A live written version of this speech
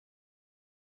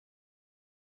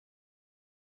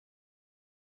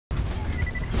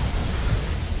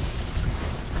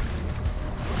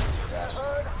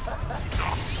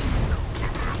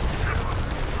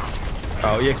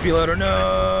EXP loader,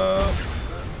 no!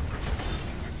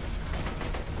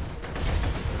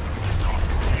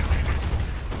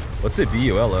 What's a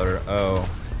BUL loader? Oh.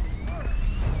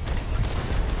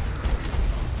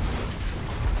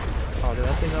 Oh, did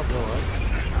that thing not blow up?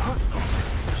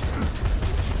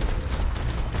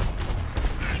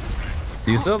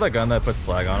 Do you still have that gun that puts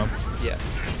slag on him? Yeah.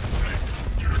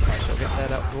 I shall get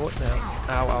that out right now.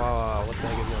 Ow, ow, ow, ow. What the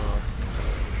heck is going on?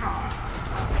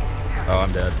 Oh,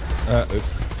 I'm dead.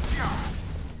 Oops.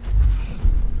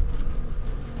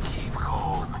 Keep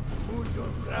calm.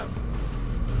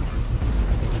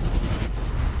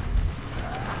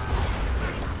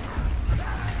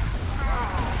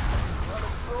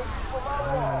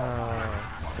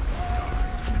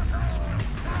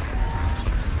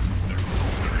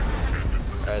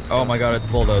 Oh my god, it's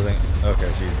bulldozing. Okay,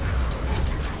 jeez.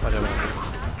 Whatever.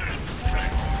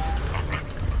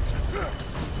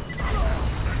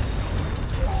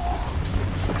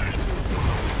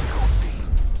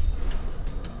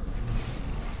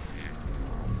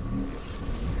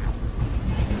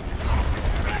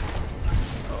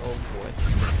 Oh boy.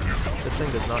 This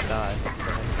thing does not die.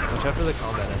 Watch out for the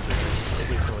combat engine. They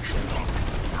do so much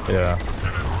damage. Yeah.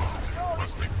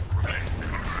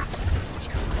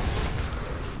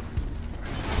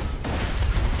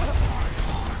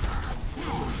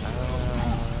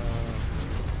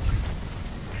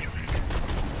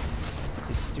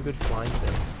 These stupid flying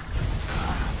things.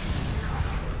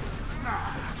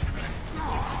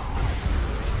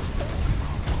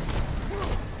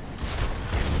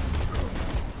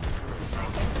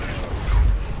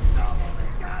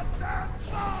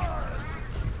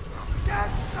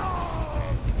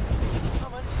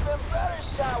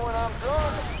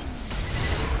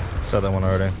 Saw that one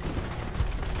already.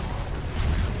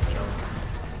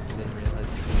 Didn't realize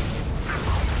it's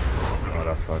What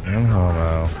a fucking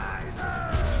homo. Are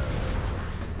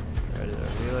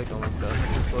we like almost done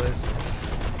with this place?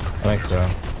 I think so.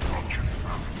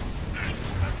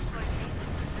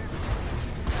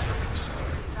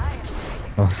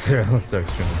 Let's start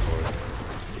streaming forward.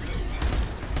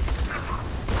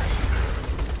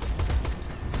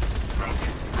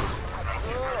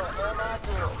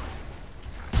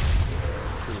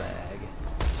 Slag.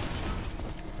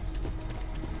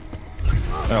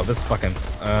 Oh, this fucking...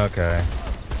 Okay.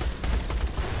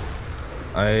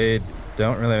 I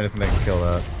don't really have anything that can kill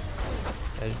that.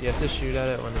 You have to shoot at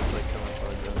it when it's like coming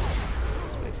towards us.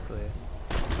 That's basically it.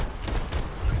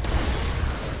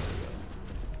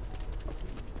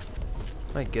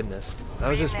 My goodness. That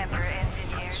was just... Remember,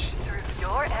 engineer, through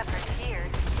your efforts here,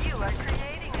 you are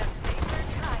creating a safer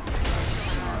time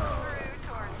through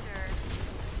torture.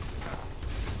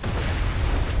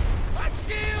 My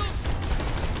shield!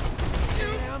 You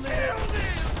killed him!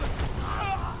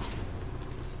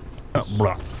 Oh,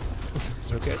 blah.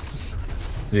 Okay.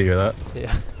 Did you hear that?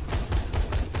 Yeah.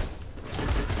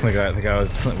 The guy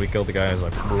was... We killed the guy who was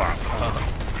like, blah.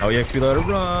 Oh, EXP loader,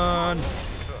 run!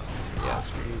 Yeah,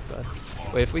 screw you, bud.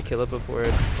 Wait, if we kill it before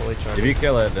it fully charges... If you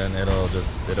kill it, then it'll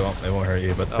just... It won't hurt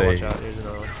you, but oh, they... watch out. Here's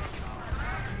another one.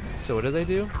 So what do they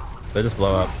do? They just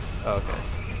blow up. Oh, okay.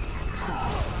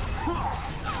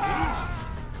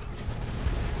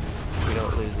 We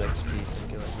don't lose XP from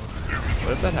killing them.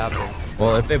 What if that happened?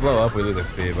 Well, if they blow up, we lose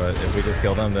XP, but if we just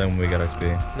kill them, then we get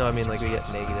XP. No, I mean like we get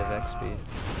negative XP.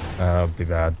 That'd be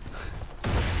bad.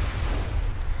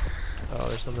 Oh,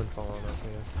 there's something falling on us, I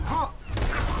guess.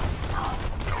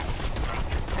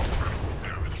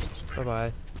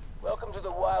 Bye-bye. Welcome to the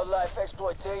Wildlife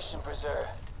Exploitation Preserve.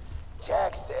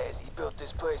 Jack says he built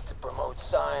this place to promote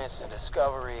science and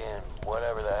discovery and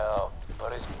whatever the hell.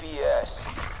 But it's BS.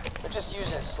 They're just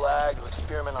using slag to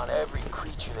experiment on every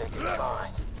creature they can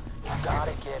find. You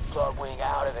gotta get Bloodwing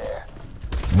out of there.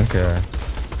 Okay.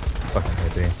 Fucking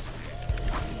hippie.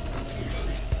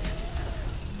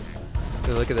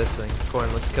 Dude, look at this thing.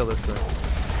 Corn, let's kill this thing.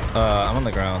 I'm on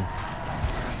the ground.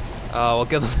 Oh, we'll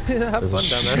kill have There's fun a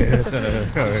down shit there. ton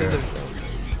of- oh,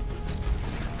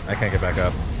 yeah. I can't get back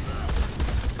up.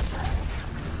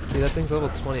 Dude, that thing's level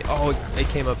 20. Oh, it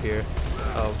came up here.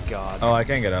 Oh, God. Oh, I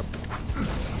can get up.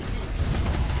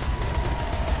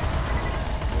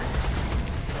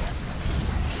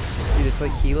 Dude, it's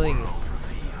like healing.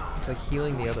 It's like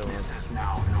healing the other ones. Do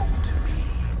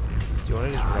you want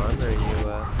to just run, or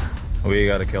are you, We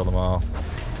gotta kill them all.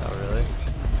 Oh, really?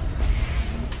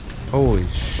 Holy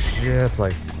shit, it's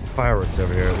like fireworks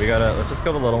over here. Let's just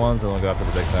kill the little ones and we'll go after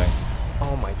the big thing.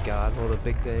 Oh my god, will the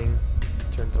big thing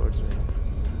turn towards me?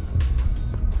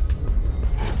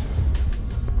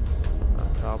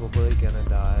 I'm probably gonna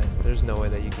die. There's no way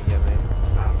that you can get me.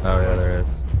 Oh yeah, there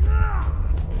is.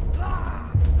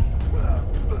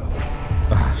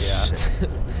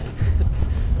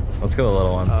 Let's go the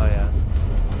little ones. Oh yeah.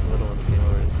 Little ones came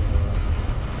over to say hello.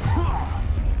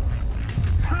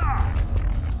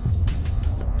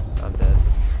 I'm dead.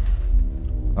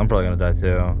 I'm probably gonna die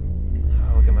too. Oh,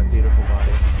 look at my beautiful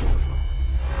body.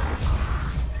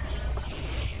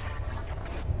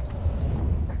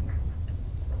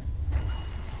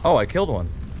 Oh, I killed one.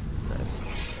 Nice.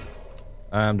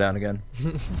 I'm down again.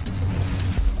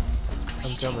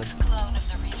 I'm coming. Clone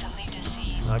of the recently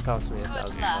deceased. That cost me Good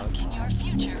luck $1,000. in your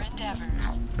future endeavors.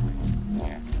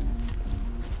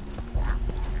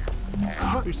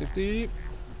 360.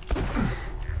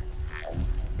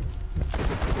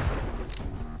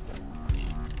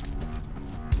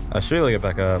 I should really get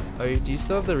back up. Oh, do you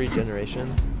still have the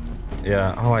regeneration?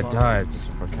 Yeah. Oh, I died just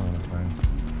before killing the thing.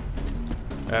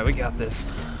 Alright, we got this. A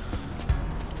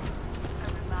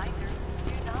reminder,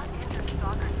 do not enter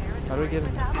stalker territory. How do we get in?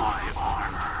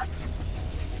 without-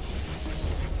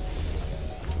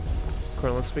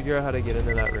 Corn, let's figure out how to get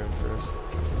into that room first.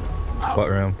 What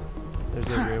room?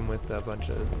 There's a room with a bunch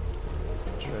of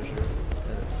treasure,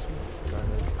 and it's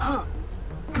guarded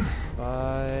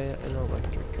by an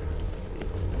electric field.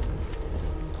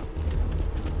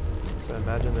 So I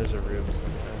imagine there's a room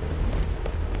somewhere.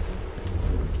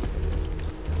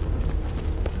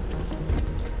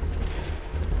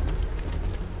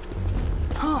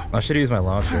 I should use my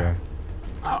launcher.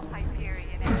 Hyperion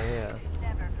Oh yeah.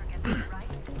 never forget the right,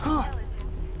 intelligence,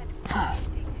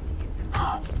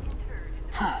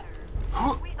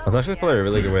 That's actually probably a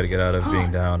really good way to get out of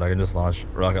being downed. I can just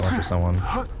rocket launcher someone.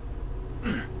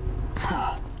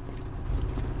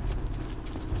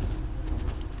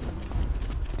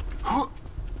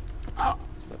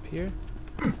 Is it up here?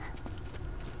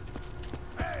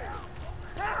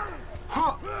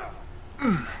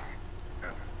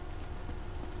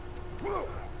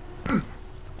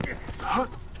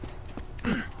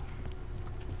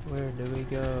 Where do we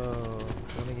go?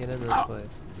 I want to get in this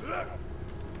place.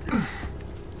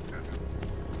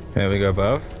 Can we go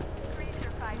above?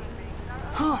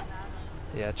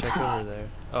 Yeah, check over there.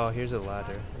 Oh, here's a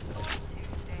ladder.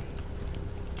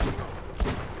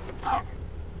 Okay.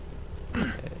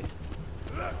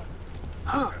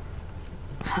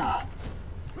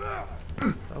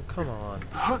 Oh, come on.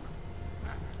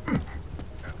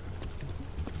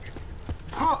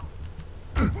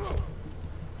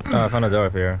 Oh, I found a door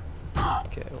up here.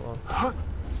 Okay, well,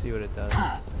 let's see what it does.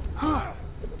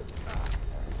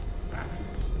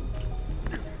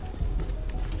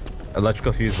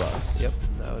 Electrical fuse box. Yep,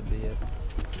 that would be it.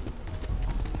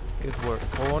 Good work,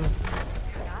 Corn.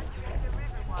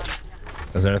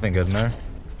 Is there anything good in there?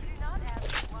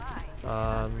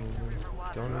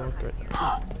 Going to look right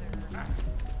now.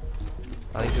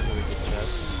 I think this is a good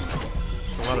chest.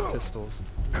 It's a lot of pistols.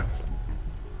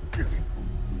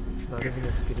 It's not even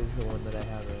as good as the one that I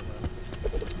have right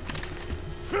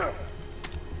now.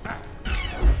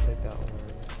 I'll take that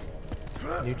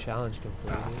one. New challenge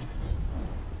completed.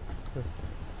 Huh.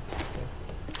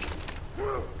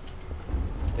 Okay.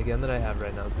 The gun that I have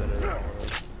right now is better than all of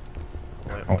those.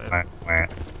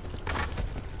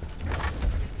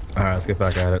 Alright, let's get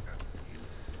back at it.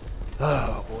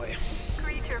 Oh boy.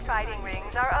 Creature fighting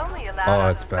rings are only allowed Oh,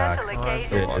 on it's back. special Oh,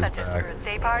 occasions it is such as back.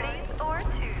 birthday parties or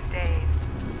Tuesdays.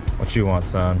 What you want,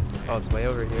 son? Oh, it's way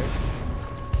over here.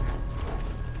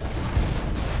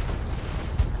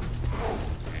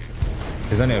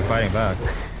 He's not even fighting back.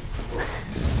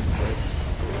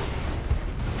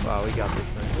 Wow, we got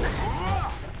this thing.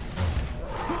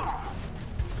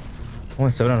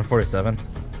 Only 747.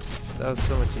 That was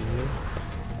so much easier.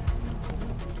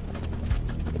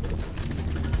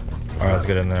 Alright, let's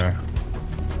get in there.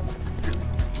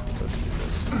 Let's do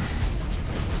this.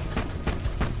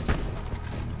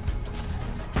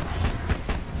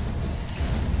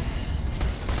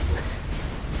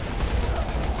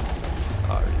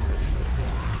 Oh, resist it.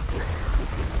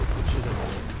 Should've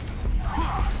won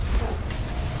it.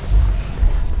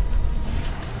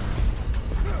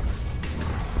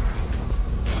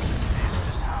 This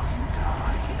is how you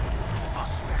die. A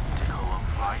spectacle of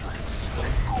violence,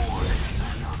 gorgeous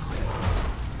and ugly.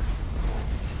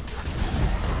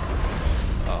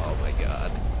 Oh my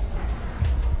god.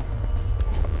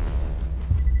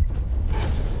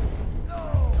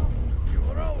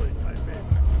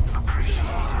 Appreciated.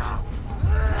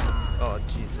 Oh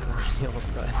jeez, he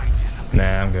almost died.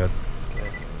 Nah, I'm good. Okay.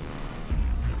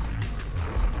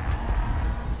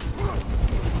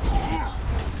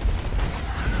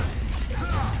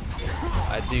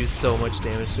 I do so much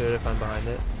damage to it if I'm behind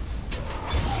it.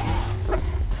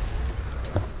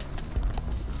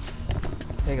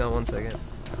 Hang on one second.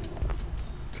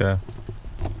 Okay.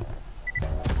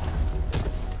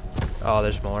 Oh,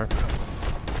 there's more.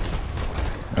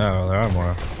 Oh, there are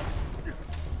more.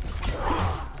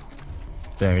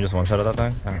 Damn, you just one-shotted that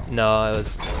thing? Oh. No, I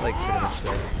was like pretty much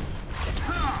dead.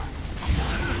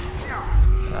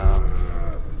 Oh.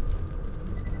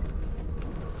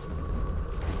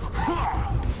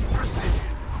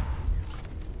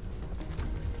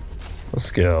 The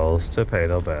skills to pay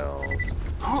the bills.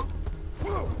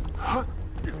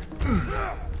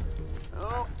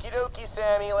 Okie dokie,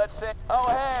 Sammy, let's say. Oh,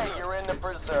 hey, you're in the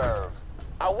preserve.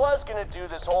 I was gonna do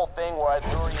this whole thing where I'd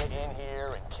lure you in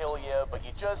here and kill you, but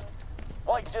you just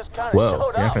kind of Whoa, showed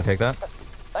you're not up. gonna take that?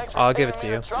 Thanks for I'll give saving it to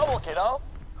me you. the trouble, kiddo.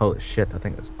 Holy shit, that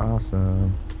thing is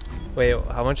awesome. Wait,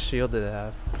 how much shield did it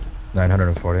have?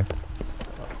 940. Oh,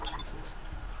 Jesus.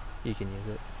 You can use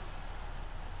it.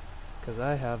 Because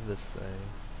I have this thing.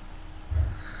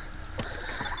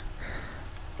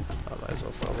 I might as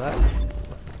well sell that.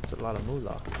 It's a lot of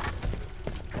moolah.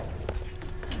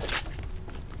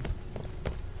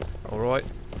 Alright.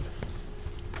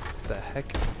 The heck?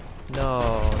 No,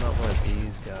 not one of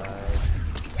these guys.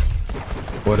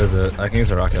 What is it? I can use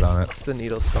a rocket on it. It's the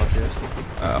needle stalkers.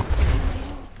 Oh.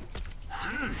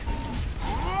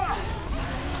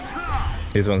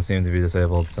 These ones seem to be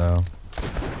disabled, so.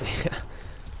 Yeah.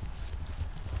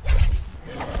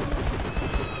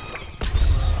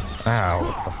 Ow.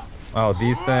 What the oh,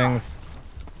 these things.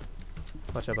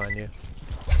 Watch out behind you.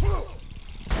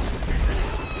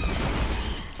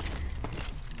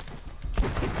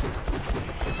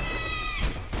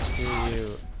 Screw you.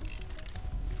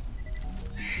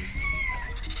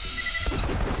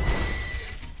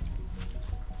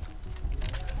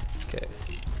 Okay.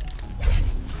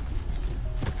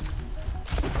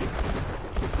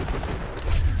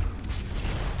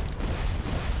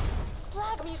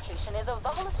 Slag mutation is a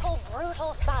volatile,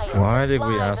 brutal science. Why that did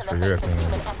we flies ask in for the your face of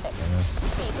opinion? human ethics.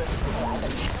 Needless to say, I'm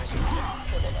extremely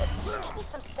interested in it. Get me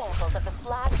some samples of the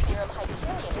slag serum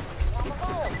Hyperion is using on the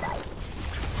wildlife.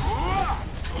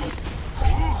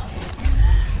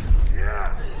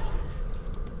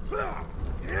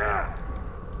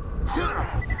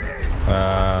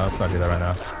 Let's not do that right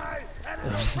now.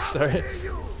 I'm sorry.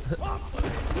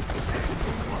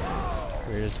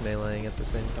 We're just meleeing at the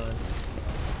same time.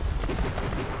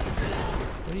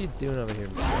 What are you doing over here,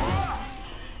 man?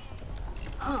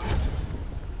 Oh,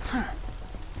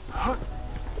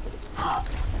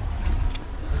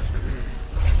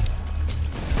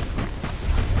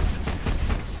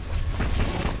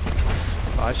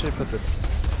 I should put this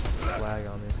slag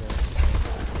on these guys.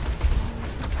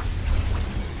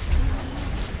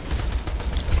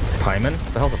 Pieman?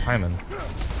 The hell's a pieman?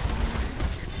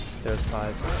 There's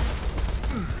pies.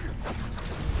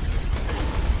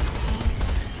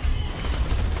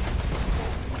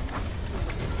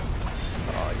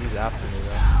 Oh, he's after me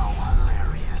though. How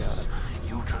hilarious.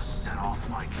 You just set off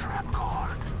my trap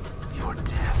card. Your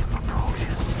death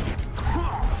approaches.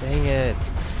 Dang it! I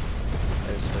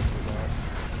was supposed to die.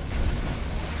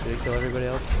 Did it kill everybody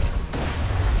else?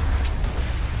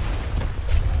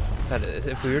 God,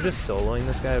 if we were just soloing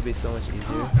this guy, it would be so much easier.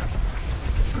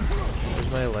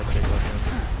 Where's my electric weapons?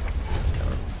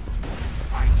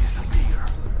 I disappear.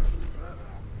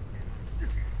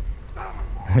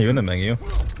 Are you in the menu?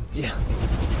 Yeah.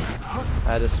 I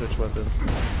had to switch weapons to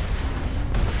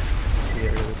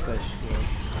get rid of this guy's shield.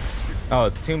 Oh,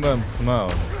 it's Toomba and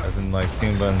Pomone, as in like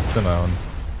Toomba and Simone.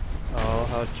 Oh,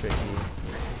 how tricky.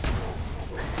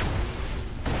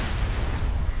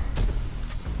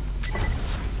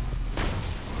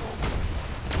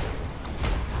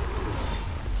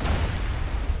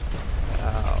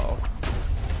 Ow.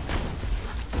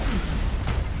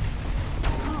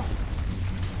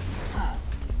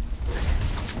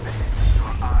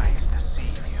 Your eyes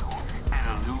deceive you. An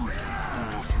illusion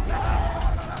fools you all.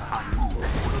 I move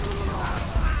for the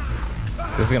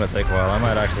kill. This is gonna take a while. I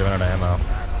might actually run out of ammo.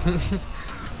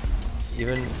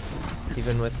 Even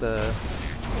with the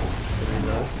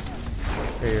reload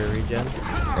or your regen,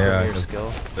 Yeah, your 'cause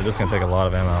skill. they're just gonna take a lot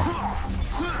of ammo.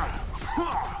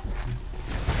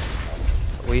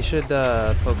 We should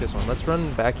focus on. Let's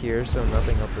run back here so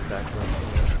nothing else attacks us.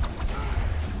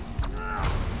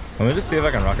 Let me just see if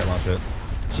I can rocket launch it.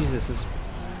 Jesus, this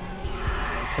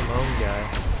Pomone guy.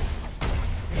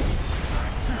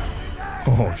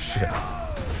 Oh shit.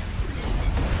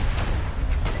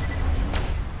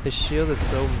 His shield is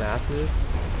so massive.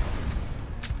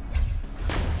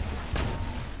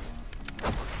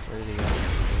 Where did he go?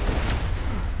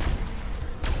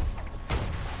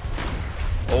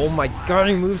 Oh my god,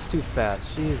 he moves too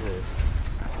fast. Jesus.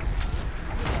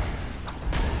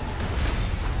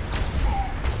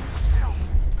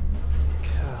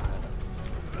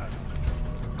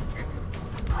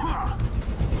 God.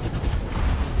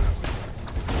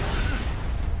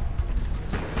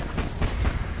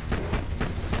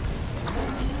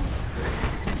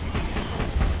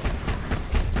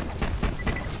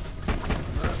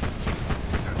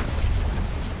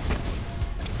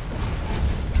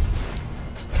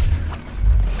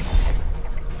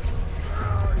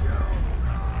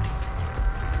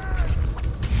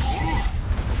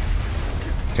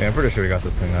 Okay, I'm pretty sure we got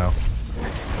this thing now.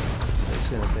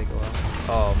 It's gonna take a while.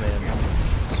 Oh man.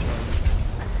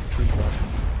 Too far.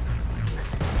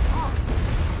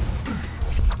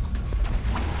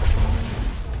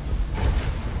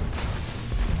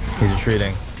 He's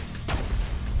retreating.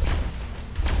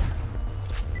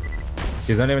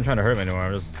 He's not even trying to hurt me anymore.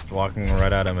 I'm just walking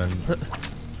right at him and...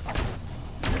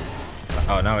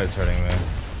 Oh, now he's hurting me.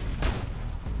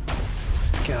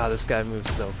 God, this guy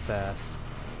moves so fast.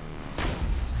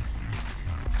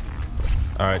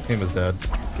 Alright, team is dead.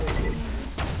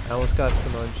 I almost got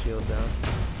Command Shield down.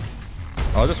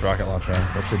 I'll just rocket launcher.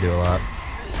 That should do a lot.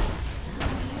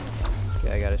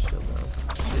 Okay, I got a shield down.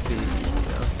 Should be easy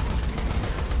now.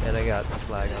 And I got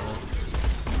slag on him.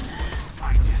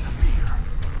 I disappear.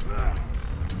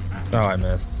 Oh, I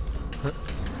missed.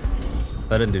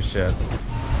 That didn't do shit.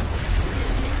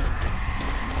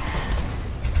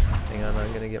 Hang on,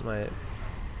 I'm gonna get my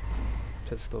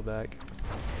pistol back.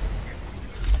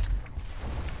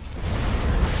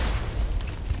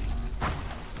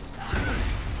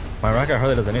 My rocket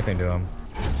hardly does anything to him.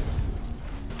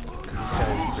 Because this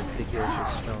guy is ridiculously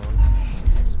strong.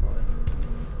 That's why.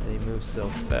 And he moves so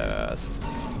fast.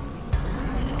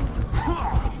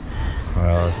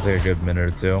 Well, this will take a good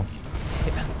minute or two.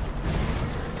 Yeah.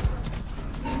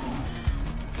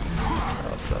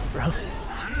 What's up, bro?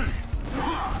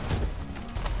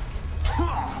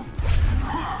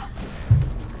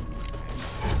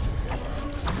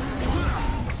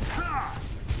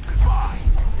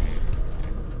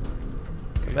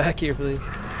 Come back here, please.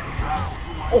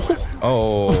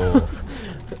 Oh.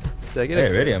 Did I get Hey, a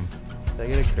crit? Iridium. Did I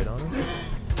get a crit on him?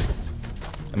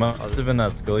 It must have been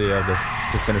that skill you have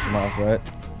to finish him off, right?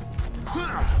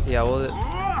 Yeah, well,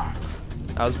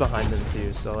 I was behind him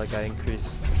too, so like I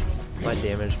increased my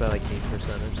damage by like 8% or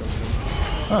something.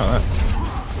 Oh, nice.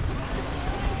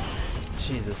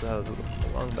 Jesus, that was a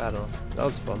long battle. That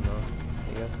was fun though,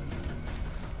 I guess.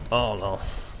 Oh no.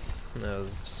 That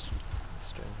was just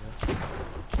strenuous.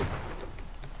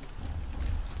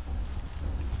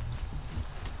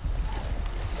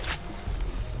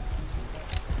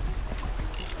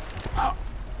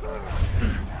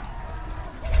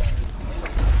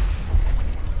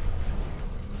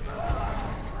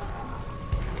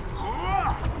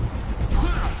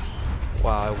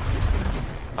 Wow,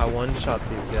 I one-shot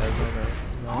these guys on their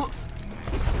nuts.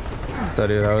 So,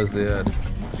 dude, how was the, did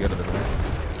you go to the back?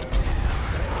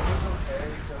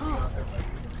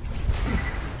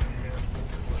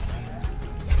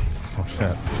 Oh,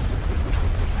 shit.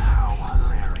 How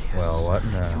hilarious. Well, what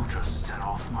now? You just set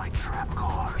off my trap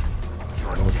card.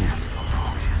 Your Okay. death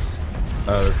approaches.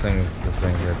 Oh, this thing's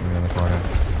hurting me in the corner.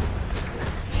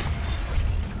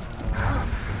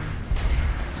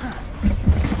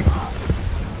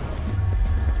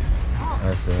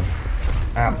 I see.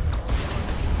 Ow.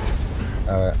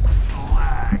 Alright.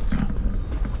 Flagged.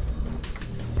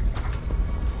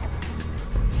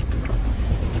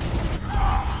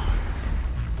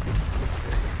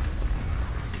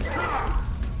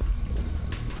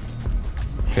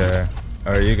 Okay.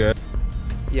 Are you good?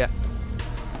 Yeah.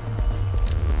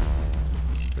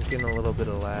 We're getting a little bit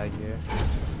of lag here.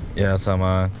 Yeah, so am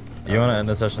I. You want to end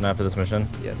the session after this mission?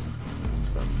 Yes.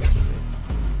 Sounds good to me.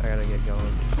 I gotta get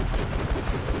going.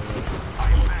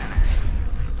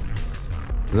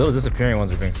 These little disappearing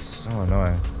ones are being so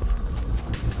annoying.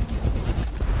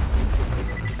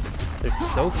 They're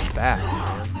so fast,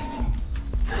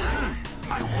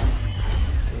 man.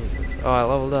 Jesus. Oh, I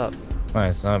leveled up.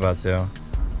 Nice, I'm about to.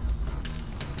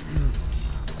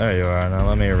 There you are. Now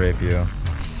let me rape you.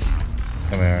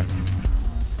 Come here.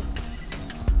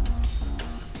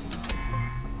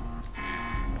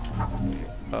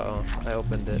 Uh-oh, I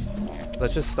opened it.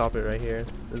 Let's just stop it right here.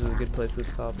 This is a good place to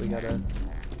stop. We gotta...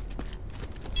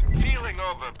 Feeling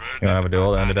overburdened. You wanna have a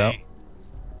duel to end it out?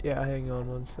 Yeah, hang on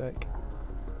one sec.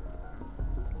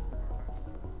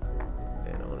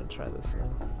 Man, I wanna try this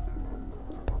thing.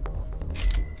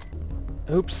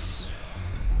 Oops.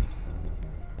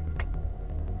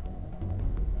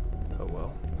 Oh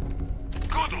well.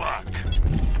 Good luck.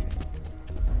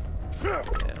 Yeah, I'm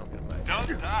gonna buy it.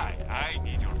 Don't die. I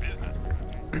need your business.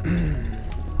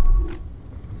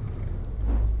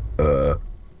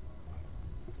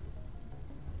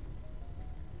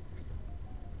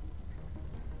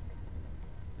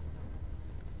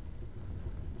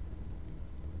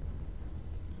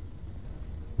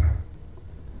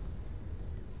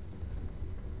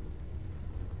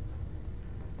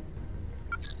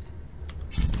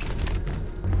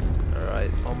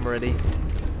 Alright, I'm ready.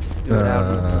 Let's do it out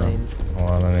in the plains. Hold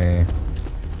on, let me...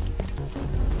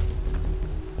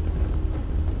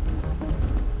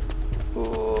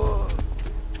 Ooh.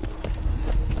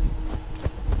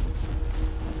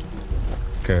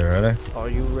 Okay. Are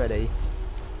you ready?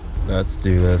 Let's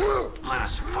do this. Let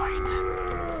us fight.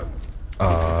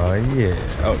 Yeah.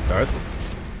 Oh, it starts?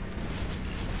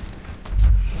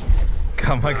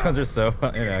 God, my guns are so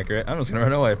inaccurate. I'm just gonna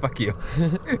run away. Fuck you.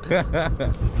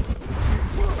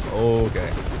 Okay.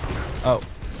 Oh.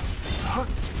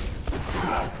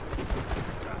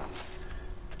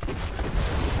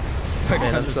 My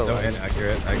Man, guns are that's so so laggy.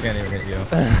 inaccurate. I can't even hit you.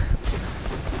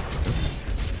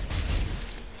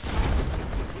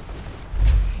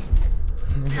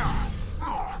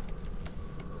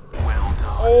 Well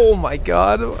done. Oh my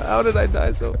god, how did I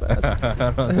die so fast?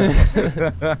 I don't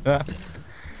know.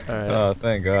 Alright. Oh,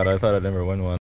 thank God. I thought I'd never win one.